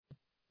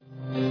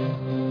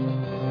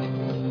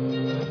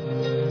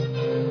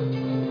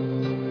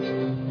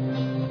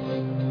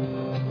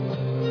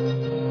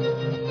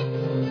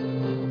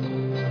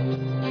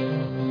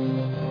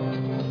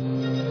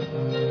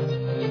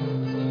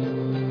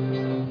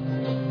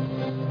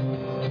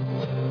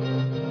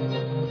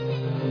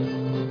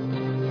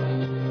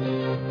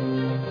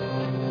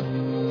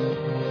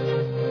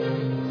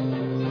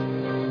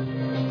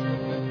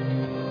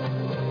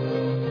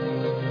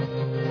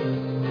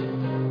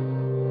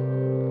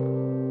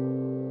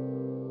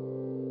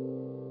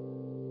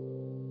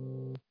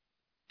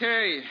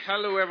Hey,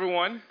 hello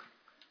everyone.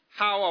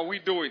 How are we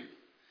doing?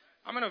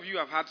 How many of you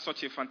have had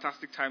such a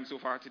fantastic time so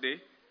far today?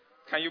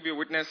 Can you be a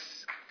witness?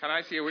 Can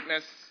I see a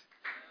witness?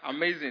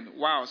 Amazing.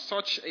 Wow,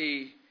 such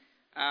a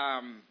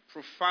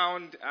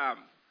profound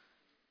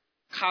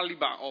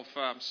caliber of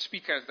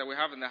speakers that we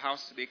have in the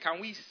house today. Can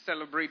we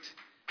celebrate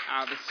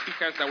the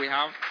speakers that we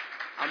have?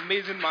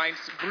 Amazing minds,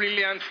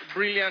 brilliant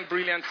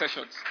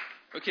sessions.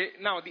 Okay,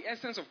 now the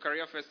essence of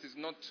Career Fest is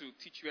not to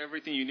teach you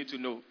everything you need to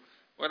know,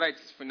 whether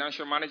it's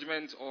financial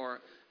management or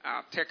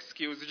tech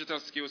skills, digital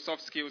skills,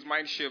 soft skills,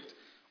 mind shift.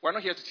 We're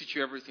not here to teach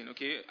you everything,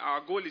 okay?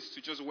 Our goal is to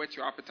just whet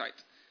your appetite.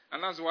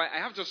 And that's why I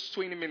have just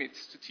 20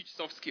 minutes to teach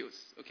soft skills,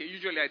 okay?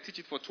 Usually I teach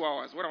it for 2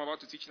 hours. What I'm about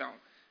to teach now,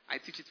 I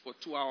teach it for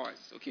 2 hours,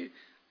 okay?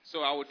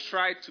 So I will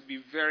try to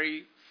be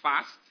very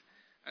fast.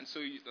 And so,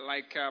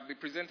 like the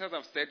presenters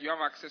have said, you have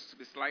access to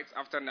the slides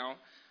after now.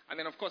 And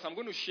then, of course, I'm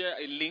going to share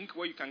a link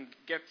where you can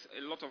get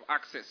a lot of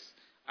access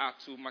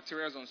to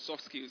materials on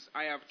soft skills.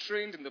 I have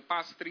trained in the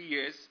past 3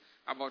 years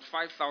about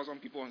 5,000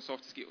 people on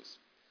soft skills.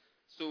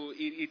 So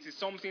it is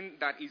something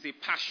that is a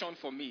passion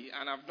for me.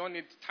 And I've done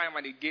it time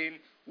and again,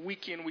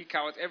 week in, week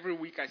out. Every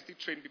week I still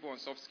train people on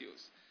soft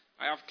skills.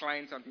 I have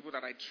clients and people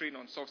that I train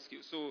on soft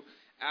skills. So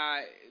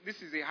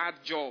this is a hard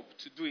job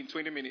to do in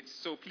 20 minutes.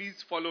 So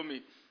please follow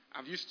me.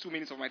 I've used 2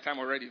 minutes of my time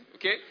already.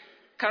 Okay?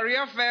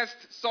 Career First,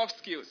 soft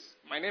skills.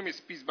 My name is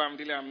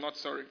Bamidele. I'm not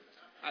sorry.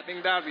 I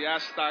think that's the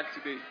hashtag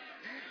today.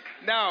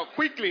 Now,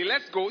 quickly,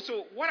 let's go.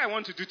 So what I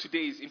want to do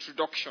today is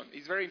introduction.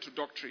 It's very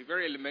introductory,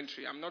 very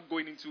elementary. I'm not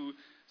going into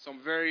some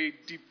very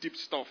deep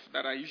stuff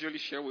that I usually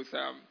share with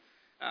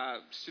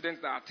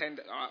students that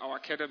attend our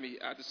academy,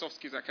 the Soft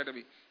Skills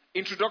Academy.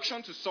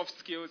 Introduction to soft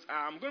skills.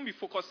 I'm going to be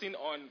focusing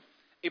on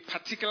a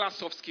particular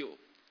soft skill,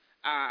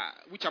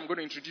 which I'm going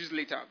to introduce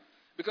later.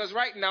 Because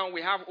right now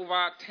we have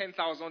over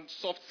 10,000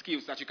 soft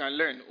skills that you can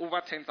learn, over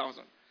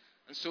 10,000.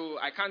 And so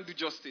I can't do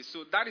justice.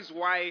 So that is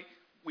why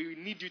we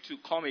need you to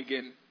come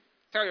again.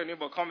 Tell your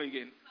neighbor, come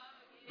again.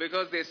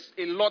 Because there's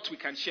a lot we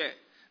can share.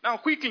 Now,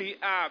 quickly,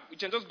 we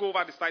can just go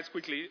over the slides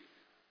quickly.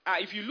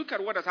 If you look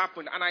at what has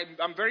happened, and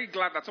I'm very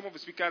glad that some of the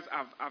speakers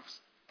have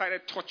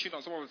started touching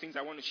on some of the things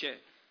I want to share.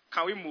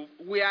 Can we move?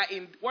 We are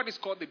in what is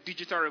called the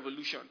digital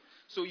revolution.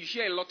 So you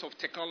hear a lot of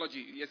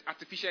technology. There's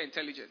artificial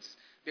intelligence.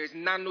 There's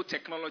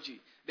nanotechnology.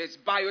 There's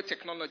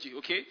biotechnology,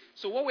 okay?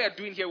 So what we are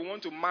doing here, we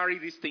want to marry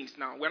these things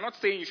now. We're not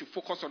saying you should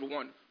focus on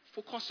one.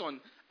 Focus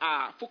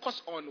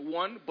on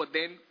one, but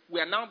then we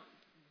are now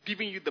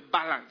giving you the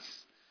balance.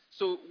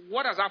 So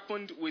what has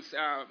happened with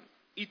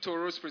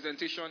Itoro's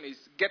presentation is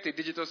get a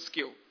digital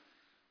skill.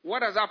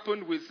 What has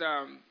happened with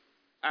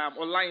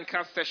online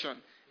class session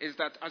is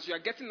that as you are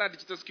getting that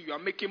digital skill, you are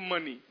making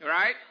money,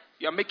 right?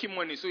 You are making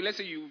money. So let's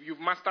say you've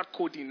mastered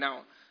coding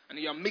now, and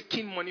you are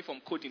making money from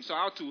coding. So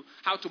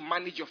how to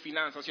manage your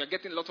finances? You are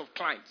getting a lot of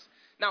clients.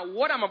 Now,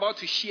 what I'm about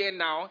to share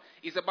now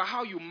is about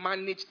how you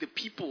manage the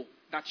people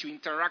that you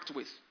interact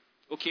with.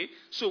 Okay?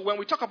 So when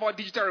we talk about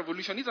digital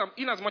revolution,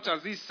 in as much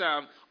as this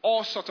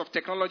all sorts of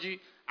technology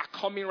are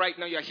coming right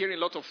now, you are hearing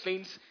a lot of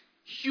things,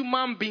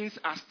 human beings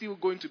are still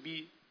going to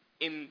be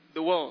in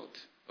the world.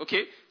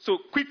 Okay? So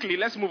quickly,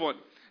 let's move on.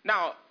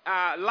 Now,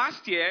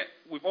 last year,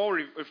 we've all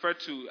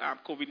referred to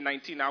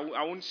COVID-19.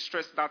 I won't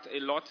stress that a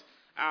lot.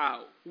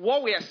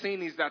 What we are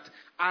saying is that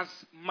as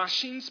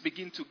machines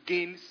begin to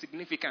gain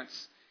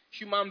significance,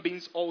 human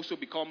beings also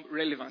become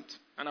relevant.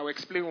 And I'll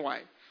explain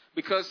why.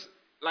 Because,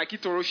 like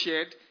Itoro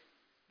shared,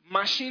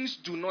 machines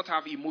do not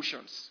have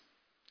emotions.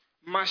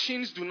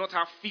 Machines do not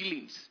have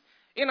feelings.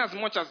 In as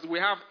much as we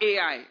have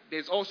AI,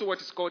 there's also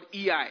what is called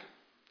EI.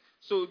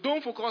 So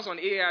don't focus on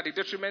AI at the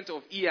detriment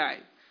of EI.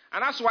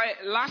 And that's why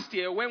last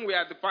year, when we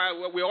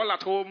were all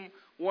at home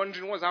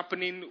wondering what's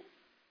happening,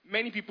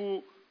 many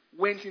people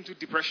went into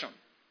depression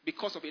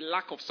because of a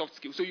lack of soft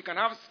skills. So you can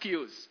have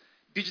skills,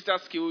 digital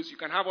skills, you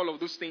can have all of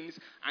those things,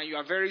 and you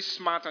are very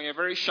smart and you're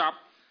very sharp.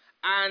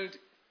 And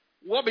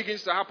what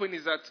begins to happen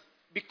is that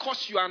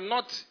because you are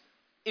not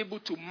able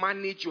to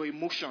manage your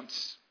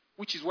emotions,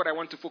 which is what I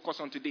want to focus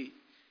on today,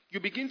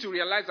 you begin to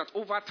realize that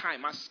over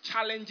time, as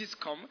challenges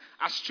come,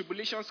 as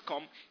tribulations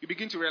come, you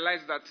begin to realize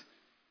that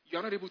you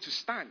are not able to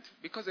stand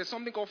because there's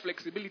something called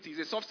flexibility. It's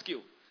a soft skill.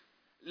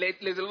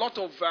 There's a lot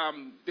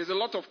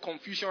of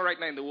confusion right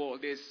now in the world.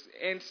 There's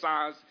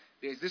NSAS,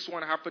 there's this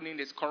one happening,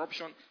 there's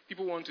corruption.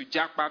 People want to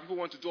jackpot, people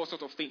want to do all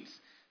sorts of things.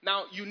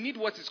 Now, you need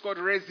what is called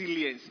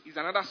resilience. It's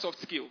another soft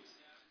skill.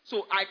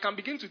 So I can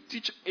begin to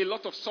teach a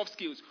lot of soft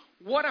skills.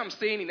 What I'm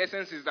saying in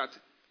essence is that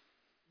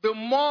the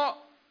more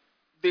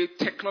the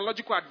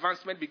technological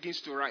advancement begins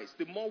to rise,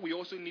 the more we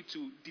also need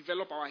to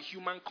develop our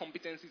human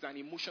competencies and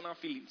emotional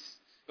feelings.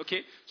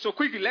 Okay? So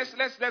quickly,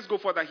 let's go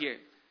further here.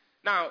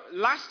 Now,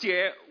 last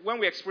year, when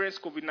we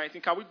experienced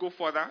COVID-19, can we go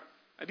further?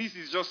 This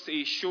is just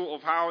a show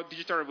of how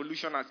digital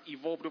revolution has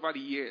evolved over the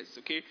years,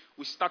 okay?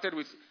 We started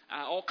with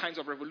all kinds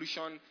of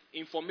revolution.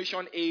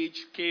 Information age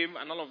came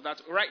and all of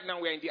that. Right now,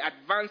 we're in the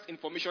advanced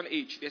information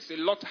age. There's a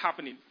lot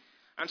happening.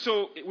 And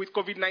so, with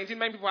COVID-19,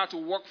 many people had to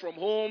work from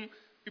home.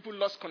 People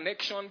lost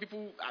connection.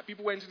 People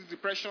went into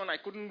depression. I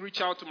couldn't reach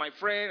out to my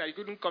friend. I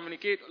couldn't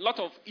communicate. A lot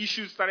of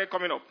issues started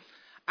coming up.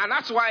 And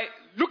that's why,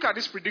 look at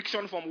this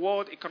prediction from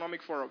World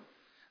Economic Forum,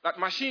 that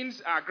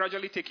machines are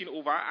gradually taking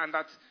over, and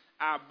that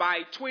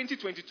by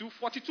 2022,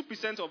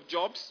 42% of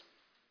jobs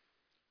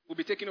will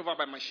be taken over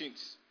by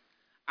machines.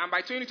 And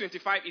by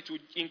 2025, it will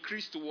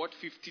increase to what?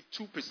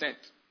 52%.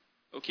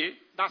 Okay?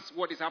 That's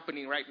what is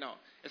happening right now,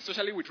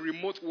 especially with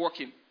remote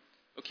working.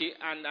 Okay?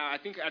 And I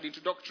think at the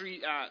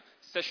introductory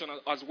session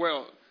as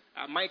well,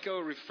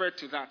 Michael referred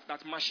to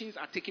that machines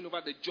are taking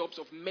over the jobs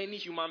of many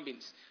human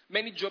beings.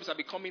 Many jobs are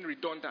becoming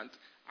redundant.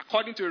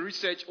 According to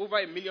research, over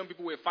 1 million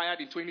people were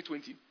fired in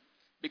 2020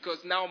 because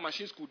now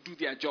machines could do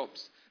their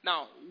jobs.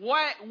 Now,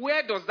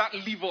 where does that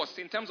leave us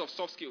in terms of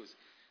soft skills?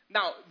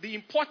 Now, the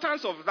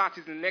importance of that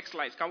is the next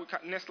slide. Can we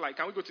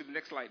go to the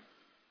next slide?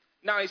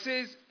 Now, it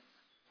says,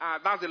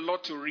 that's a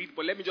lot to read,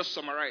 but let me just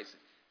summarize.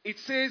 It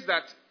says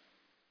that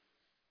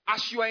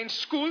as you are in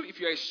school, if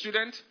you're a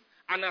student,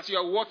 and as you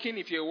are working,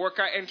 if you're a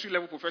worker,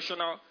 entry-level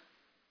professional,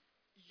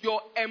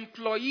 your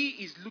employee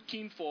is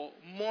looking for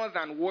more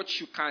than what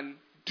you can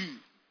do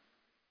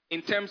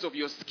in terms of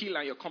your skill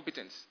and your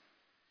competence.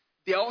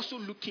 They are also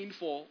looking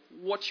for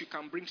what you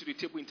can bring to the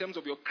table in terms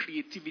of your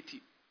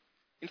creativity,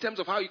 in terms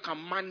of how you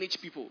can manage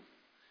people.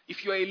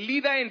 If you're a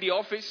leader in the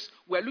office,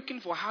 we're looking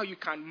for how you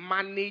can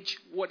manage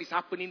what is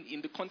happening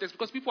in the context,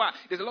 because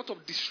there's a lot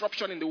of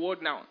disruption in the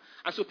world now.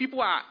 And so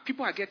people are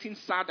getting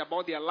sad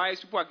about their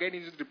lives, people are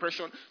getting into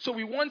depression. So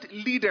we want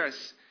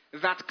leaders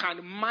that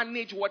can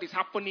manage what is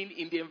happening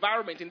in the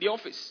environment, in the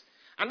office.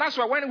 And that's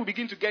why when we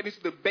begin to get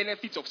into the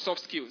benefits of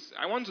soft skills,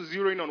 I want to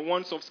zero in on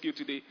one soft skill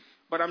today,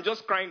 but I'm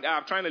just trying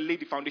to lay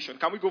the foundation.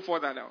 Can we go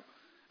further now?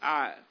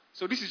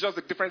 So this is just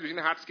the difference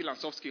between hard skill and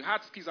soft skill.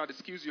 Hard skills are the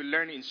skills you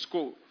learn in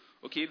school.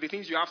 Okay, the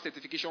things you have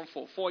certification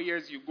for. 4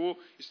 years, you go,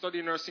 you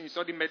study nursing, you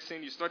study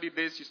medicine, you study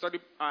this, you study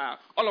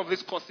all of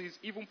these courses,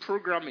 even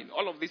programming.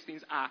 All of these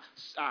things are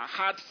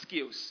hard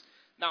skills.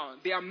 Now,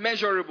 they are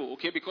measurable,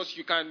 okay, because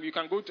you can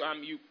go to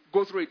you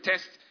go through a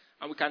test,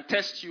 and we can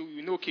test you.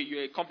 You know, okay,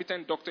 you're a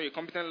competent doctor, you're a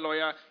competent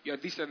lawyer, you're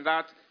this and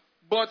that.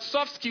 But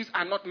soft skills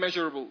are not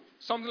measurable.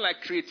 Something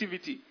like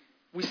creativity,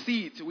 we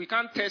see it. We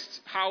can't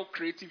test how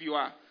creative you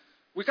are.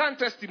 We can't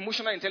test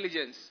emotional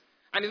intelligence.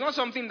 And it's not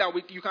something that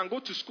you can go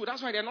to school.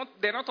 That's why they're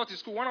not taught in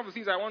school. One of the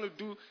things I want to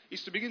do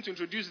is to begin to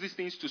introduce these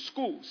things to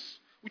schools,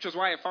 which was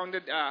why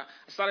I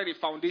started a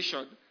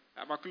foundation,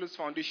 Maculo's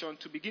Foundation,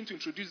 to begin to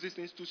introduce these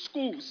things to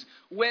schools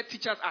where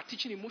teachers are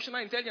teaching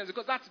emotional intelligence,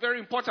 because that's very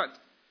important.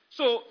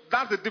 So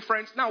that's the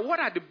difference. Now, what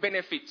are the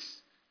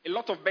benefits? A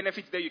lot of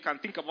benefits there, you can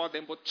think about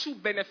them, but 2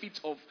 benefits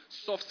of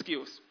soft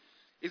skills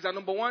is that,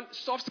 number 1,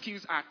 soft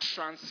skills are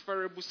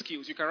transferable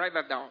skills. You can write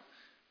that down.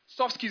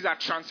 Soft skills are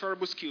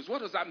transferable skills.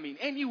 What does that mean?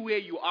 Anywhere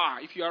you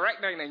are, if you are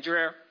right now in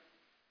Nigeria,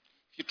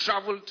 if you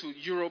travel to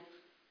Europe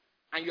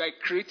and you are a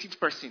creative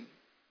person,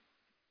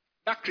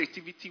 that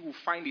creativity will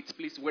find its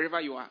place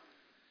wherever you are.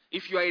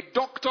 If you are a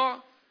doctor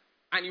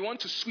and you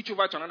want to switch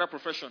over to another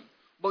profession,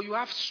 but you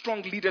have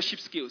strong leadership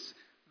skills,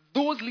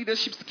 those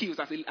leadership skills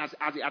as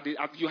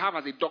you have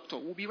as a doctor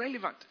will be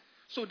relevant.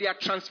 So they are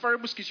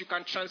transferable skills. You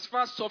can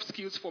transfer soft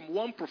skills from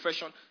one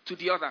profession to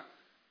the other.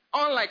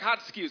 Unlike hard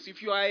skills,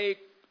 if you are a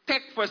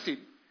tech person,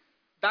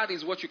 that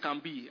is what you can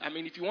be. I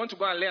mean, if you want to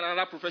go and learn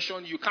another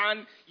profession,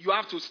 you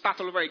have to start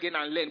all over again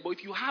and learn. But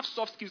if you have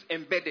soft skills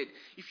embedded,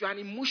 if you're an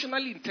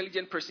emotionally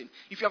intelligent person,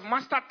 if you have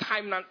mastered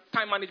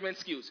time management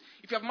skills,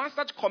 if you have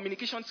mastered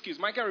communication skills,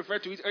 Michael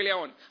referred to it earlier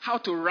on, how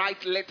to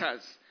write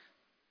letters,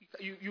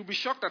 you'll be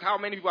shocked at how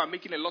many people are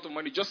making a lot of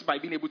money just by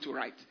being able to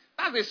write.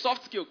 That's a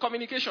soft skill,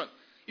 communication.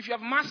 If you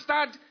have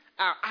mastered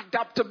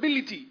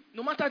adaptability,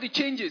 no matter the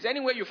changes,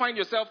 anywhere you find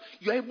yourself,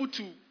 you're able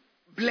to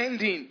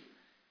blend in.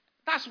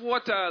 That's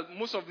what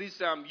most of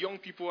these young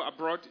people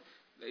abroad,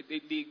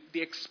 they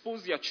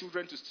expose their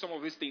children to some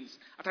of these things.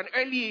 At an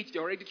early age,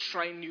 they're already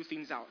trying new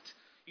things out.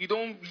 You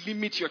don't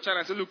limit your child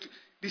and say, look,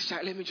 this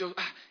child,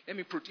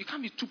 you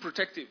can't be too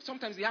protective.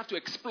 Sometimes you have to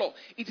explore.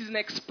 It is in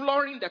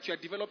exploring that you are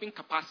developing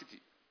capacity.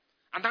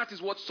 And that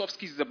is what soft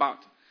skills is about.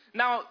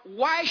 Now,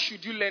 why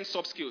should you learn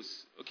soft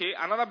skills? Okay,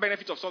 another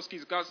benefit of soft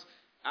skills is because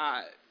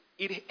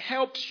it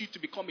helps you to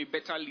become a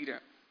better leader.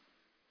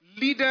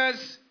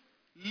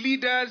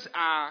 Leaders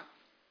are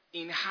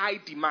in high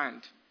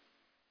demand.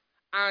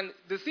 And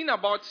the thing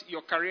about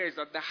your career is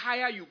that the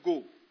higher you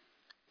go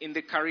in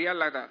the career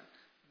ladder,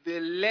 the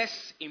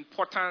less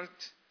important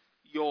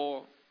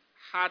your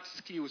hard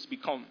skills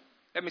become.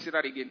 Let me say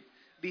that again.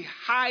 The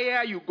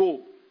higher you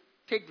go,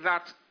 take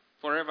that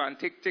forever and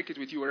take it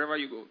with you wherever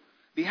you go.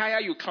 The higher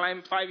you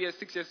climb, 5 years,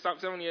 6 years,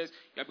 7 years,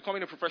 you're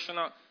becoming a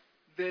professional,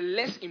 the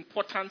less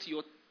important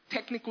your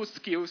technical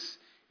skills,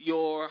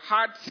 your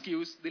hard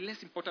skills, the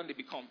less important they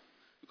become.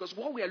 Because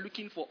what we are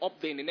looking for up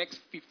there in the next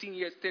 15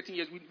 years, 13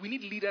 years, we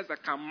need leaders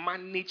that can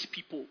manage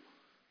people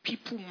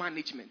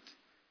management.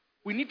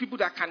 We need people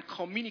that can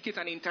communicate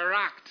and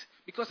interact.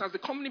 Because as the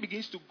company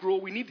begins to grow,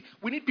 we need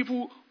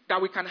people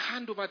that we can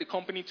hand over the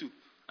company to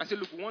and say,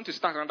 look, we want to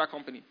start another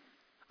company.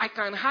 I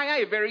can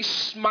hire a very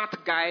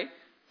smart guy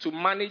to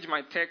manage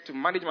my tech, to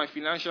manage my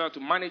financial, to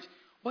manage.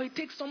 But it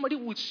takes somebody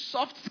with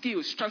soft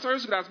skills, transferable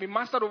skills that has been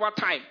mastered over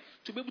time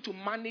to be able to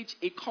manage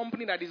a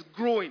company that is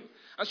growing.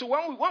 And so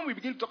when we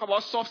begin to talk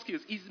about soft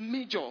skills, it's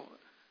major.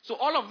 So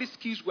all of these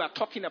skills we are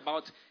talking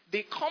about,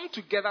 they come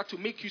together to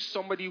make you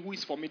somebody who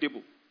is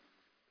formidable.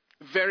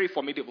 Very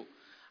formidable.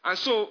 And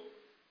so,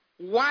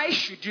 why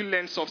should you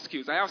learn soft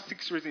skills? I have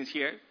 6 reasons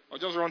here. I'll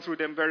just run through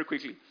them very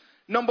quickly.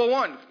 Number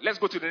 1, let's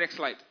go to the next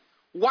slide.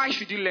 Why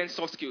should you learn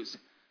soft skills?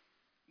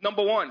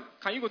 Number 1,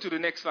 can you go to the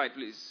next slide,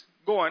 please?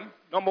 Go on.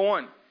 Number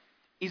 1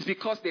 is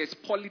because there's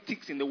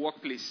politics in the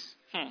workplace.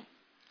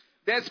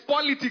 There's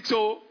politics,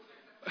 oh.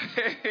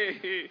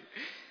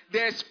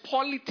 There's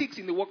politics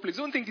in the workplace.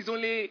 Don't think it's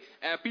only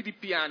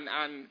PDP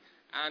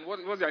and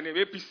what's their name?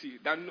 APC.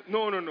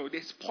 No.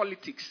 There's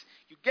politics.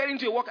 You get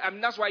into a work,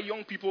 and that's why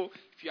young people,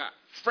 if you are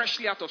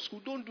freshly out of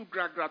school, don't do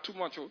gra too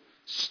much. Oh.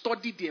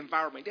 Study the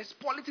environment. There's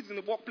politics in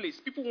the workplace.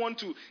 People want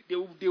to, they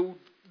will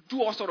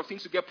do all sorts of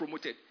things to get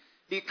promoted.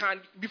 They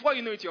can, before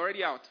you know it, you're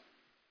already out.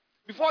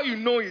 Before you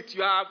know it,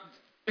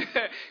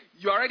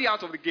 you're already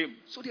out of the game.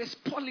 So there's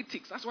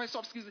politics. That's why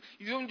soft skills,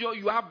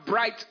 you have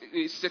bright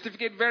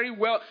certificate very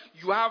well.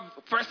 You have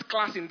first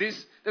class in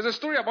this. There's a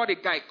story about a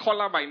guy,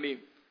 Kola by name.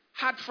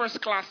 Had first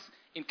class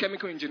in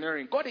chemical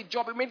engineering. Got a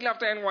job immediately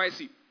after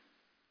NYC.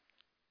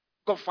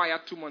 Got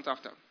fired 2 months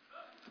after.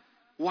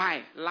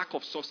 Why? Lack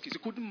of soft skills. He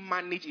couldn't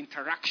manage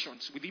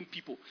interactions within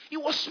people. He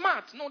was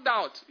smart, no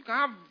doubt. You can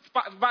have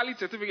valid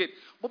certificate.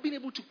 But being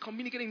able to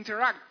communicate and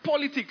interact,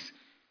 politics.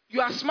 You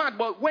are smart,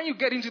 but when you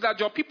get into that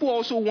job, people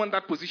also want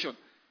that position.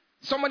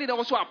 Somebody that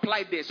also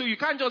applied there. So you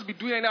can't just be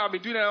doing it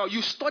now,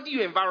 You study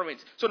your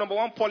environment. So number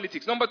 1,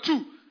 politics. Number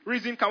 2,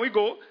 reason, can we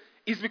go?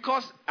 Is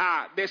because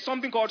there's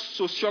something called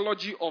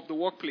sociology of the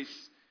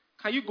workplace.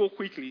 Can you go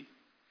quickly?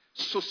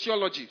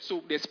 Sociology.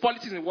 So there's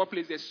politics in the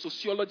workplace, there's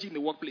sociology in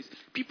the workplace.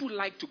 People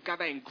like to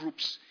gather in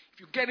groups. If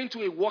you get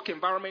into a work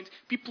environment,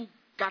 people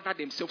gather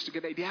themselves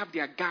together. They have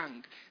their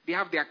gang. They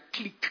have their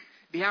clique.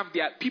 They have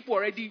their people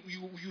already.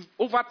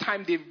 Over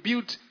time, they've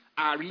built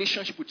a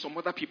relationship with some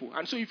other people.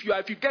 And so if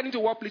you get into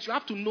a workplace, you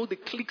have to know the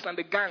cliques and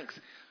the gangs.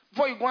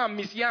 Before you go and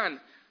misyan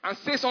and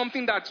say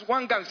something that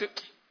one gang say,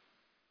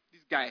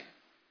 this guy.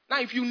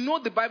 Now, if you know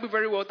the Bible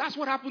very well, that's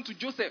what happened to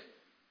Joseph.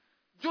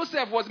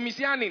 Joseph was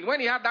misyanning when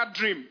he had that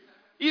dream.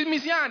 He's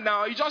misyan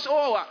now. He just,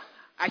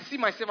 I see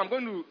myself, I'm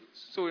going to,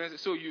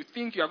 so you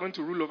think you are going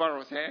to rule over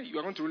us, eh? You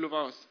are going to rule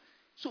over us.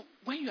 So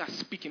when you are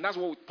speaking, that's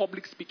what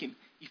public speaking,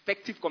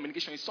 effective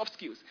communication is soft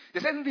skills.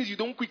 There's certain things you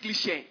don't quickly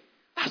share.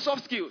 That's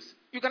soft skills.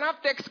 You can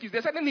have tech skills.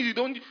 There's certain things you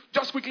don't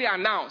just quickly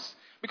announce.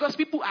 Because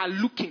people are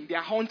looking, they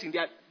are hunting,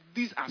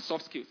 these are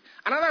soft skills.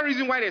 Another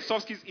reason why there's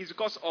soft skills is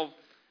because of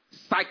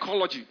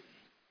psychology.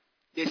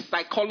 There's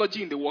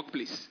psychology in the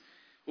workplace.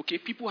 Okay,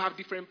 people have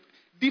different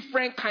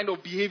kind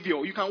of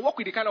behavior. You can work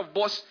with the kind of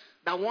boss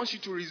that wants you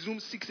to resume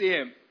 6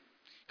 a.m. You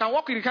can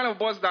work with the kind of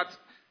boss that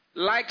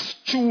likes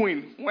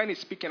chewing when he's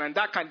speaking, and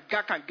that can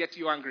get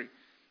you angry.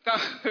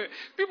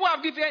 People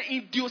have different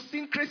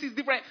idiosyncrasies,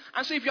 different,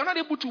 and so if you're not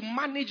able to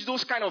manage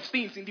those kind of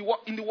things in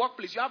the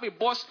workplace, you have a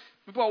boss.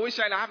 People are always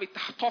trying to have a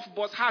tough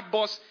boss, hard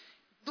boss.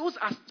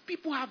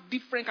 People have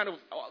different kind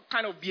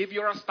of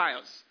behavioral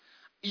styles.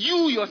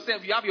 You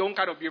yourself, you have your own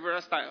kind of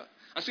behavioral style.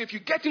 And so if you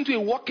get into a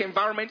work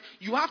environment,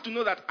 you have to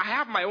know that I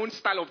have my own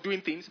style of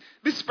doing things.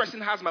 This person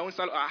has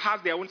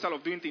their own style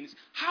of doing things.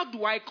 How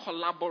do I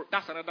collaborate?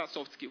 That's another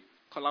soft skill,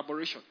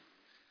 collaboration.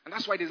 And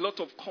that's why there's a lot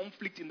of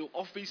conflict in the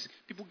office.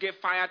 People get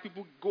fired.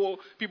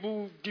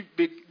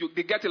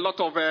 They get a lot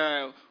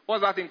of,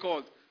 what's that thing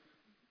called?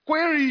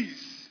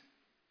 Queries.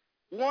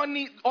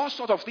 All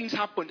sorts of things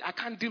happen. I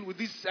can't deal with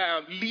this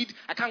lead.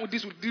 I can't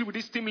deal with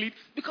this team lead.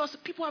 Because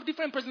people have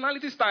different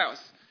personality styles.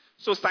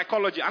 So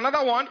psychology.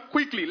 Another one,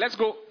 quickly, let's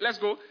go.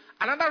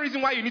 Another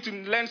reason why you need to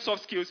learn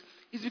soft skills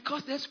is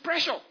because there's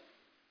pressure.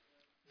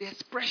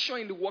 There's pressure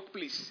in the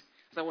workplace.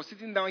 As I was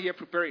sitting down here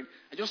preparing,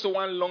 I just saw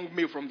one long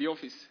mail from the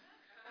office.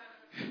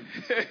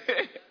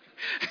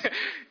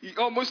 It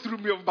almost threw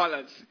me off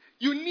balance.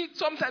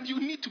 Sometimes you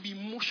need to be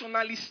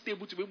emotionally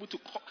stable to be able to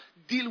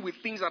deal with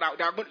things that are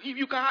going.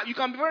 You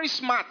can be very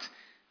smart.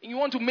 And you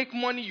want to make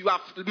money. You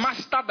have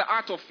mastered the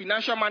art of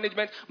financial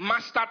management,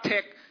 mastered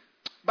tech.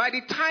 By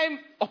the time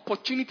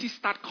opportunities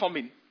start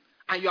coming,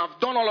 and you have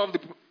done all of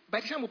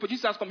by the time opportunities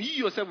start coming,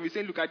 you yourself will be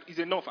saying, look, it's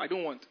enough, I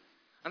don't want.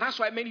 And that's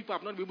why many people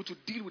have not been able to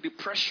deal with the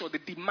pressure, the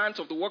demands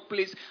of the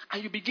workplace,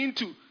 and you begin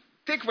to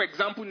take, for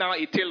example, now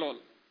a tailor.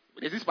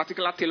 There's this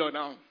particular tailor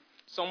now.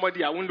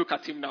 Somebody, I won't look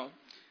at him now.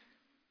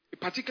 A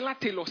particular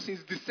tailor,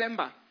 since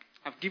December,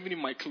 I've given him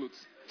my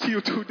clothes.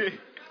 Till today.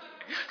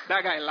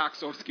 That guy lacks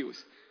soft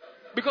skills.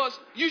 Because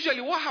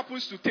usually what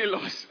happens to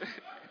tailors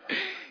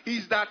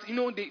is that,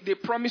 they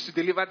promise to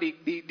deliver.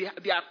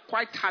 They are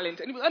quite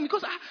talented. And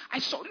because I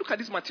saw, look at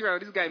this material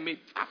this guy made.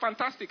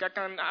 Fantastic. I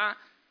can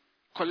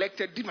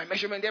collected, did my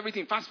measurement,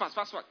 everything, fast.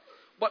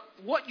 But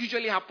what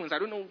usually happens, I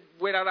don't know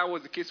whether that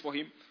was the case for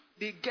him,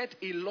 they get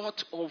a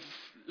lot of,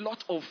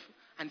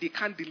 and they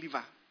can't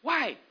deliver.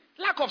 Why?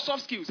 Lack of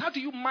soft skills. How do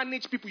you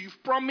manage people?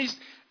 You've promised,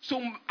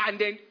 and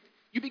then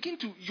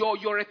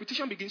your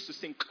reputation begins to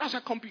sink. That's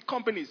why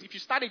companies, if you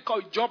start a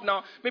job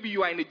now, maybe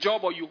you are in a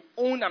job or you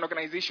own an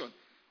organization.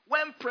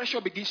 When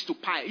pressure begins to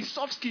pile, it's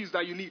soft skills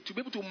that you need to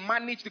be able to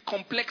manage the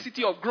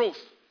complexity of growth.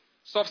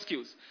 Soft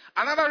skills.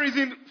 Another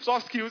reason,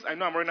 soft skills, I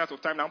know I'm running out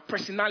of time now,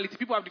 personality.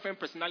 People have different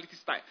personality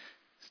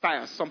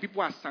styles. Some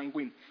people are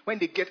sanguine. When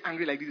they get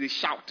angry like this, they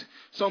shout.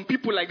 Some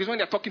people like this, when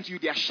they're talking to you,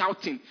 they are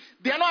shouting.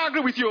 They are not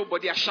angry with you,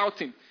 but they are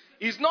shouting.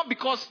 It's not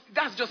because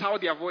that's just how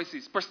their voice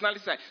is.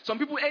 Personality side. Some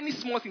people, any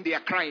small thing, they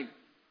are crying.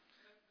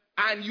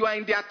 And you are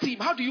in their team.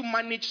 How do you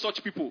manage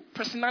such people?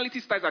 Personality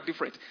styles are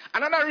different.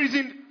 Another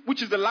reason,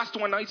 which is the last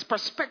one now, is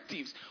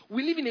perspectives.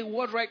 We live in a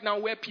world right now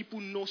where people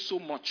know so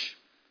much.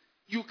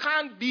 You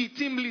can't be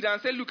team leader and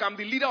say, look, I'm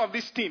the leader of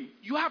this team.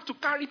 You have to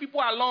carry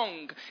people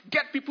along,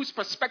 get people's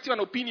perspective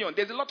and opinion.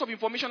 There's a lot of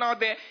information out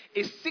there.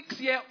 A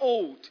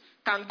 6-year-old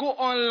can go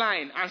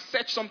online and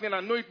search something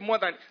and know it more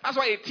than... That's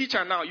why a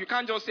teacher now, you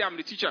can't just say, I'm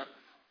the teacher,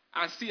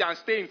 and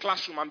stay in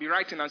classroom and be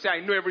writing and say, I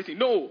know everything.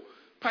 No.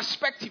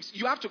 Perspectives.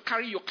 You have to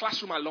carry your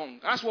classroom along.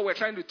 That's what we're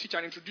trying to teach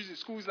and introduce in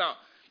schools now.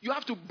 You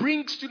have to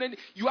bring students,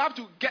 you have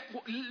to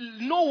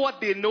know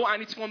what they know,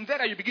 and it's from there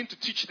that you begin to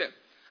teach them.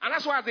 And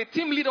that's why as a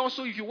team leader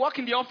also, if you work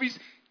in the office,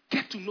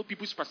 get to know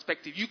people's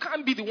perspective. You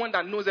can't be the one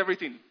that knows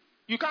everything.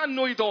 You can't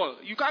know it all.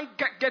 You can't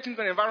get into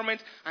an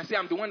environment and say,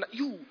 I'm the one that,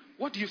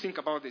 what do you think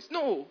about this?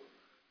 No.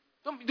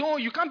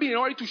 You can't be in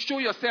a hurry to show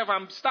yourself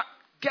and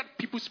get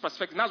people's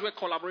perspective. That's where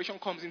collaboration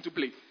comes into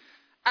play.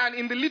 And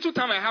in the little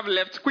time I have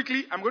left,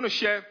 quickly, I'm going to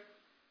share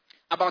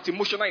about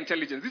emotional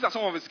intelligence. These are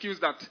some of the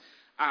skills that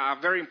are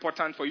very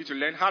important for you to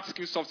learn. Hard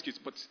skills, soft skills,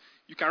 but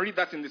you can read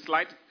that in the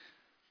slide.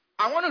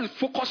 I want to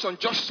focus on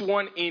just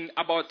one in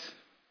about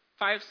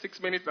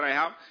 5-6 minutes that I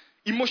have.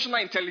 Emotional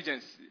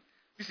intelligence.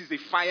 This is a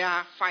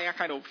fire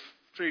kind of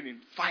training.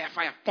 Fire,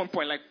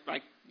 point,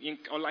 like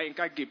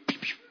Olayinka gave.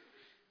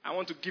 I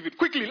want to give it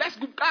quickly. Let's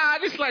go.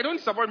 This slide, don't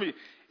disappoint me.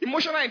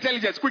 Emotional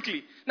intelligence,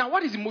 quickly. Now,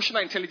 what is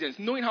emotional intelligence?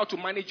 Knowing how to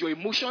manage your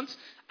emotions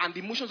and the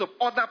emotions of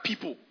other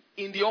people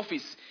in the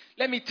office.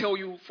 Let me tell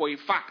you for a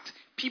fact,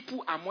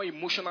 people are more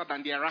emotional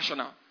than they are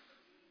rational.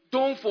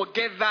 Don't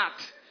forget that.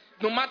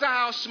 No matter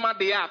how smart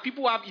they are,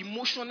 people have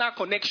emotional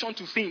connection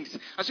to things.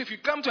 And so if you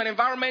come to an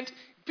environment,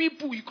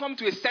 you come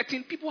to a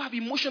setting, people have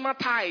emotional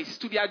ties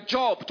to their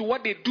job, to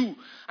what they do.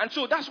 And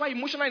so that's why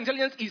emotional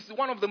intelligence is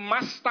one of the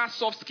master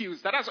soft skills.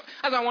 That's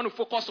I want to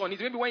focus on it.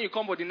 Maybe when you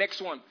come for the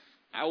next one,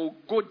 I will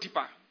go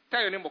deeper.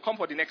 Tell your neighbor, come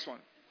for the next one.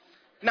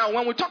 Now,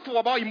 when we talk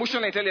about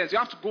emotional intelligence, you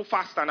have to go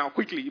faster now,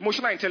 quickly.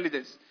 Emotional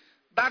intelligence.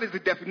 That is the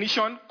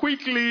definition.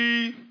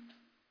 Quickly.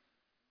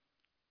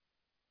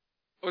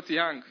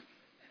 Otiang.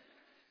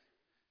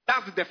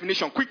 That's the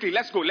definition. Quickly,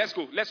 let's go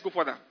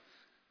further.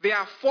 There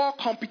are 4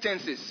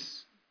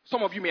 competencies.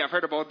 Some of you may have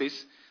heard about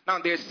this. Now,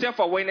 there's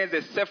self-awareness,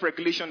 there's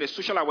self-regulation, there's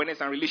social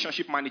awareness, and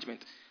relationship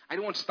management. I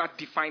don't want to start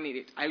defining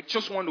it. I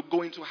just want to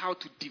go into how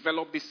to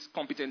develop these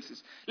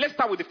competencies. Let's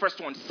start with the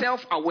first one,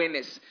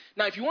 self-awareness.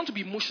 Now, if you want to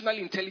be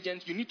emotionally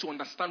intelligent, you need to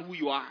understand who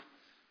you are.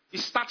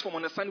 It starts from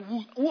understanding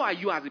who are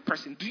you as a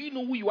person. Do you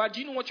know who you are? Do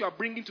you know what you are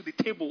bringing to the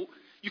table?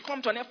 You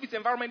come to an office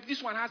environment,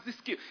 this one has this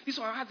skill, this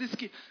one has this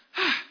skill.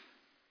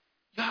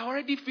 You are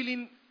already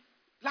feeling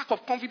lack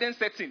of confidence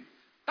setting.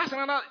 That's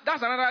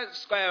another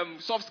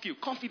soft skill,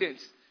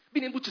 confidence.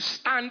 Being able to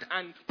stand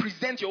and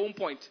present your own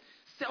point.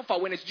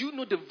 Self-awareness. Do you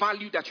know the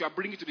value that you are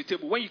bringing to the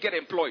table when you get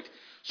employed?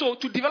 So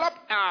to develop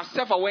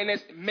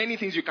self-awareness, many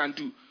things you can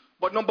do.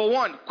 But number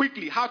one,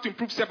 quickly, how to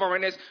improve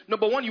self-awareness.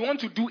 Number one, you want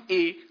to do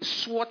a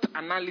SWOT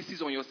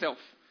analysis on yourself.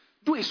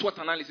 Do a SWOT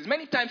analysis.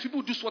 Many times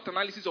people do SWOT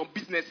analysis on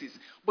businesses.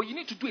 But you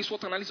need to do a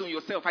SWOT analysis on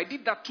yourself. I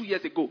did that 2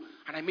 years ago,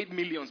 and I made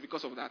millions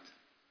because of that.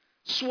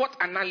 SWOT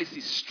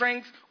analysis,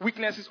 strengths,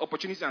 weaknesses,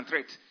 opportunities, and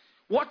threats.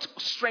 What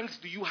strengths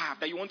do you have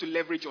that you want to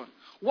leverage on?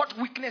 What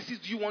weaknesses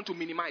do you want to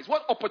minimize?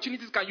 What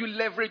opportunities can you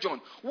leverage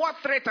on? What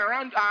threats are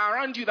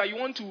around you that you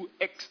want to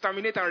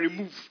exterminate and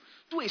remove?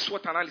 Do a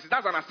SWOT analysis.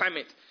 That's an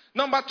assignment.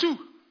 Number 2.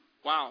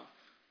 Wow.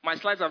 My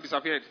slides have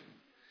disappeared.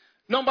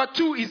 Number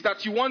 2 is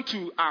that you want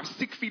to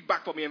seek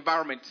feedback from the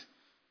environment.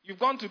 You've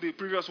gone to the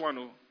previous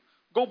one.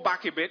 Go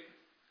back a bit.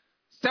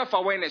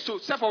 Self-awareness. So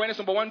self-awareness,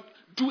 number 1,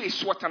 do a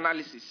SWOT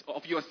analysis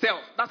of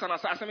yourself. That's an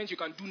assignment you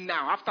can do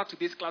now. After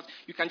today's class,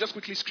 you can just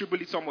quickly scribble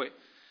it somewhere.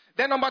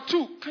 Then number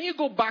 2, can you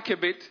go back a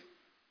bit?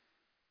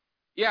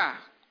 Yeah.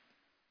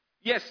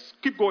 Yes,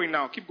 keep going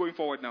now. Keep going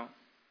forward now.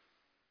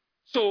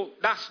 So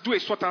that's do a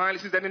SWOT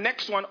analysis. Then the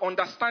next one,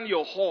 understand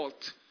your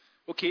halt.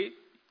 Okay?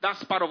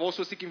 That's part of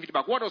also seeking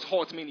feedback. What does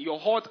halt mean? Your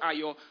halt are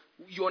you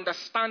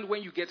understand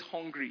when you get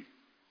hungry.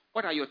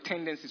 What are your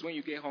tendencies when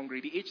you get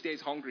hungry? The H there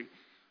is hungry.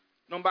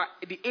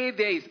 The A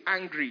there is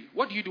angry.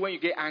 What do you do when you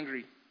get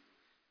angry?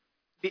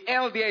 The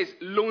L there is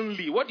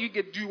lonely. What do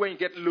you do when you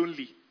get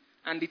lonely?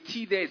 And the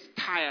T there is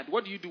tired.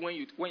 What do you do when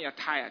you're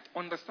tired?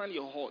 Understand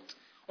your heart.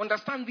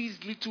 Understand these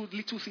little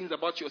things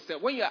about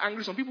yourself. When you're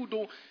angry, some people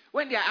don't.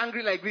 When they are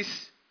angry like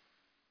this,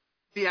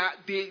 the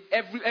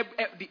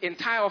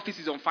entire office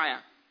is on fire.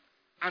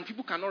 and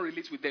people cannot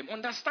relate with them.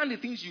 Understand the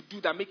things you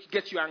do that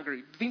get you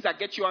angry. The things that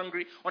get you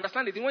angry.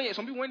 Understand the thing.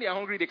 Some people, when they are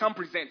hungry, they can't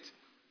present.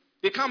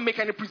 They can't make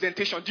any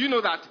presentation. Do you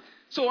know that?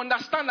 So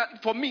understand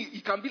that for me,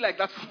 it can be like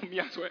that for me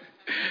as well.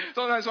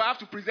 Sometimes I have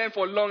to present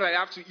for long, I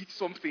have to eat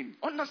something.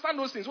 Understand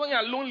those things. When you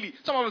are lonely,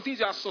 some of the things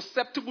you are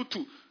susceptible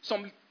to,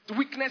 some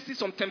weaknesses,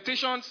 some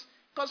temptations.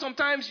 Because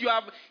sometimes you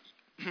have...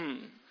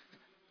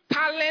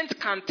 Talent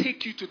can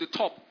take you to the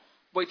top,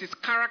 but it is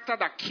character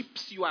that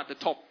keeps you at the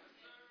top.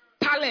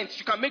 Talent,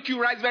 you can make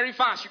you rise very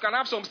fast. You can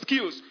have some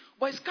skills.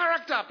 But it's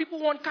character. People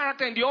want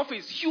character in the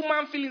office.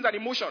 Human feelings and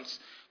emotions.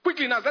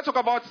 Quickly now, let's talk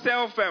about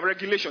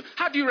self-regulation.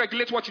 How do you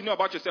regulate what you know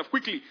about yourself?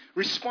 Quickly,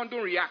 respond,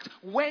 don't react.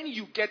 When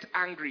you get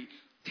angry,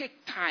 take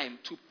time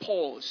to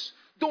pause.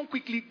 Don't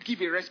quickly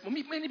give a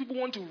response. Many people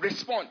want to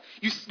respond.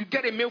 You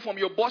get a mail from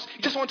your boss,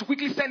 you just want to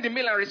quickly send a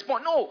mail and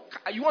respond. No,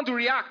 you want to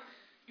react.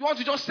 You want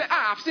to just say,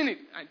 I've seen it.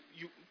 And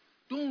you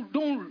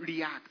don't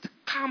react.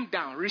 Calm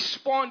down.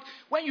 Respond.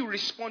 When you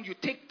respond, you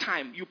take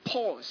time. You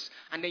pause.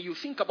 And then you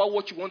think about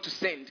what you want to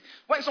send.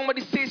 When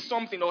somebody says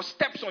something or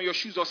steps on your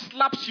shoes or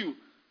slaps you,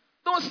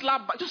 don't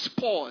slap back. Just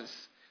pause.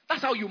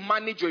 That's how you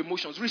manage your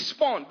emotions.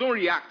 Respond. Don't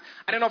react.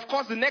 And then, of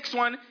course, the next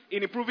one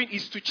in improving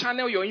is to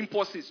channel your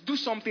impulses. Do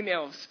something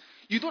else.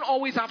 You don't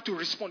always have to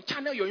respond.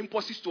 Channel your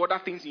impulses to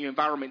other things in your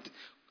environment.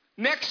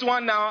 Next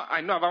one now.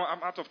 I know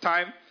I'm out of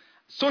time.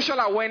 Social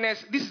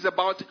awareness. This is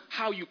about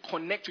how you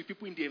connect with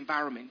people in the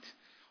environment.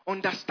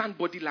 Understand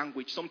body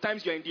language.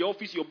 Sometimes you're in the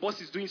office, your boss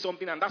is doing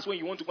something, and that's when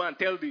you want to go and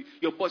tell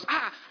your boss,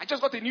 I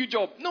just got a new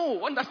job.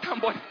 No,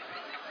 understand body.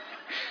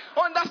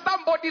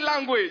 Understand body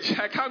language.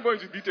 I can't go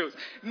into details.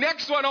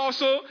 Next one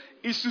also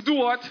is to do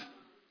what?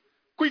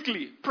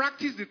 Quickly,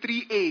 practice the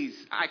 3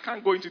 A's. I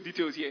can't go into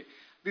details here.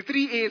 The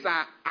 3 A's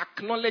are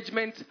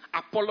acknowledgement,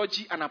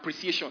 apology, and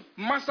appreciation.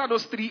 Master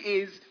those 3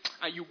 A's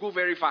and you go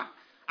very far.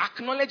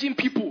 Acknowledging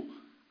people,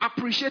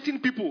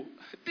 appreciating people.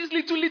 These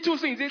little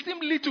things, they seem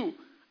little.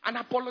 And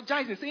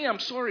apologizing, saying I'm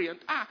sorry. And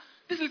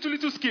these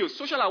little skills,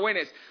 social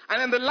awareness. And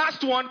then the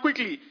last one,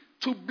 quickly,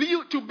 to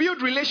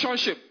build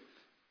relationship.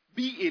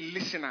 Be a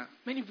listener.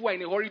 Many people are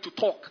in a hurry to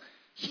talk.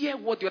 Hear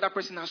what the other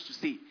person has to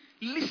say.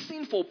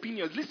 Listen for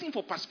opinions. Listen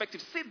for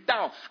perspectives. Sit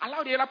down.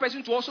 Allow the other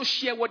person to also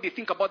share what they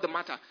think about the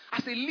matter.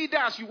 As a leader,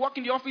 as you work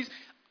in the office,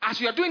 as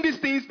you are doing these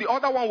things, the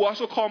other one will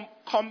also come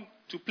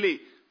to play.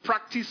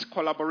 Practice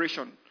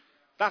collaboration.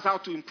 That's how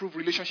to improve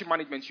relationship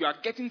management. You are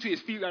getting to a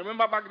field. I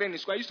remember back then in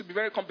school, I used to be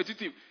very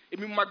competitive.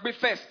 Emi Magbe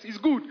first. It's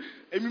good.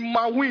 Emi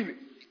Ma win.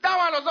 That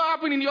one does not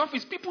happen in the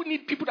office. People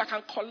need people that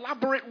can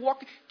collaborate,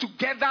 work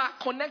together,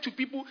 connect with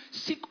people.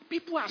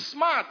 People are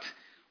smart.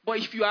 But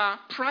if you are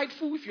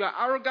prideful, if you are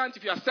arrogant,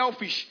 if you are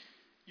selfish,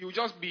 you will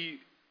just be,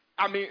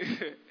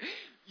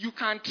 you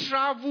can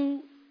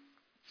travel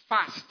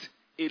fast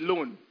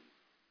alone.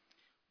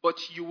 But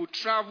you will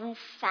travel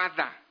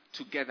farther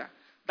together.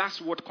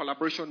 That's what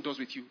collaboration does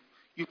with you.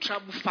 You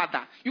travel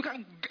farther. You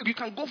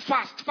can go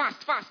fast.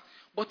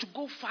 But to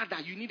go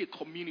farther, you need a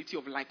community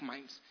of like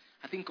minds.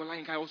 I think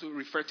Olayinka also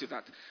referred to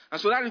that.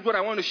 And so that is what I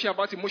want to share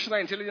about emotional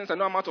intelligence. I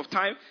know I'm out of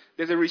time.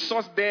 There's a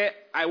resource there.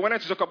 I wanted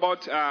to talk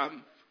about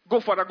go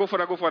further.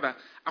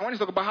 I wanted to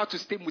talk about how to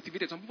stay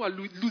motivated. Some people are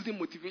losing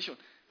motivation.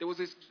 There was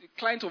a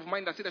client of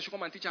mine that said I should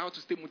come and teach her how to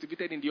stay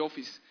motivated in the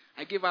office.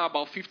 I gave her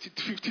about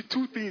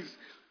 52 things.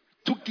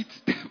 Took it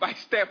step by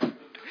step.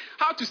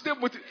 How to stay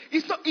motivated.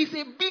 It's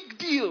a big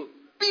deal.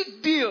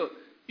 Big deal.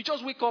 You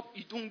just wake up,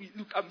 you don't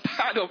look, I'm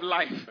tired of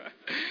life.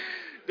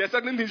 There are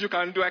certain things you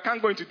can do. I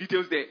can't go into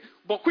details there.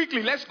 But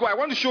quickly, let's go. I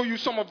want to show you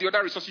some of the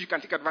other resources you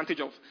can take advantage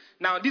of.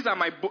 Now, these are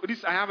my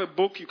books. I have a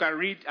book you can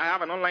read. I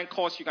have an online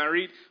course you can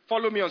read.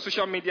 Follow me on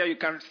social media. You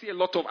can see a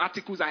lot of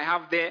articles I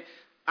have there.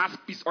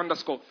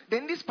 @peace_.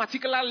 Then this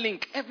particular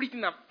link,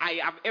 everything I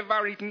have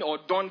ever written or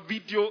done,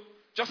 video,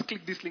 just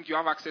click this link. You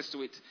have access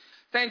to it.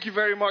 Thank you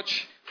very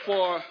much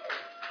for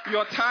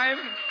your time.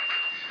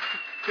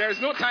 There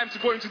is no time to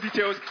go into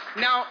details.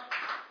 Now,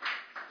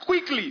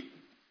 quickly,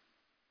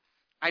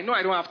 I know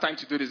I don't have time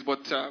to do this,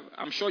 but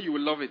I'm sure you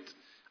will love it.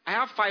 I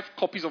have 5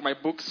 copies of my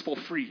books for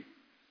free.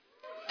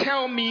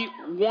 Tell me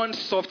one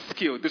soft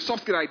skill. The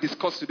soft skill I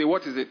discussed today,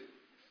 what is it?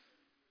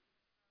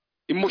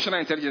 Emotional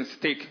intelligence.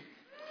 Take.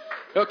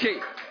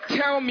 Okay.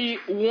 Tell me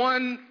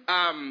one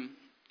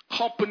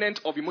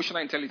component of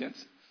emotional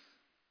intelligence.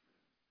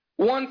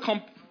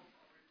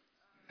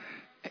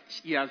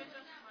 Yes.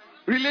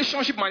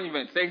 Relationship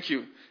management. Thank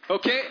you.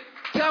 Okay.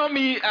 Tell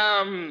me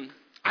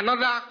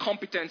another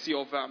competency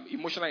of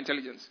emotional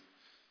intelligence.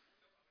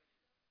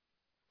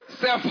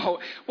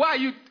 Why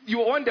you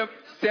want the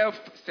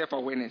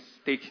self-awareness?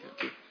 Take.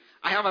 Okay.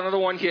 I have another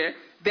one here.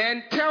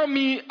 Then tell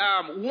me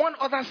one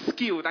other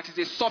skill that is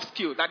a soft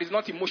skill that is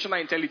not emotional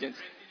intelligence.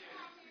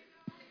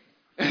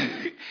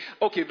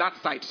 Okay,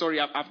 that side. Sorry,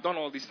 I've done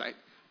all this side.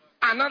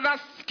 Another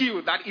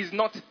skill that is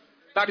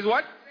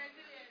what?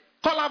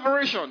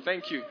 Collaboration.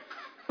 Thank you.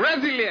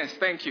 Resilience.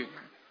 Thank you.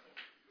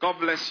 God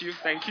bless you.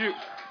 Thank you.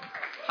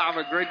 Have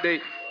a great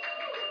day.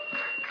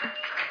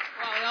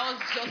 Wow, that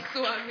was just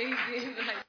so amazing.